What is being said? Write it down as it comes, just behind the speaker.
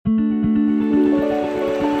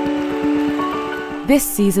This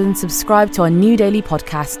season, subscribe to our new daily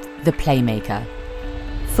podcast, The Playmaker.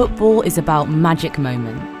 Football is about magic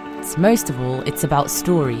moments. Most of all, it's about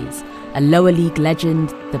stories. A lower league legend,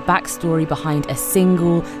 the backstory behind a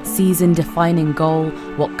single season-defining goal,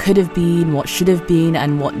 what could have been, what should have been,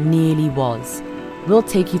 and what nearly was. We'll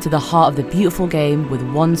take you to the heart of the beautiful game with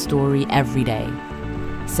one story every day.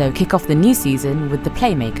 So kick off the new season with The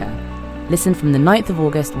Playmaker. Listen from the 9th of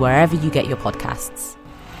August wherever you get your podcasts.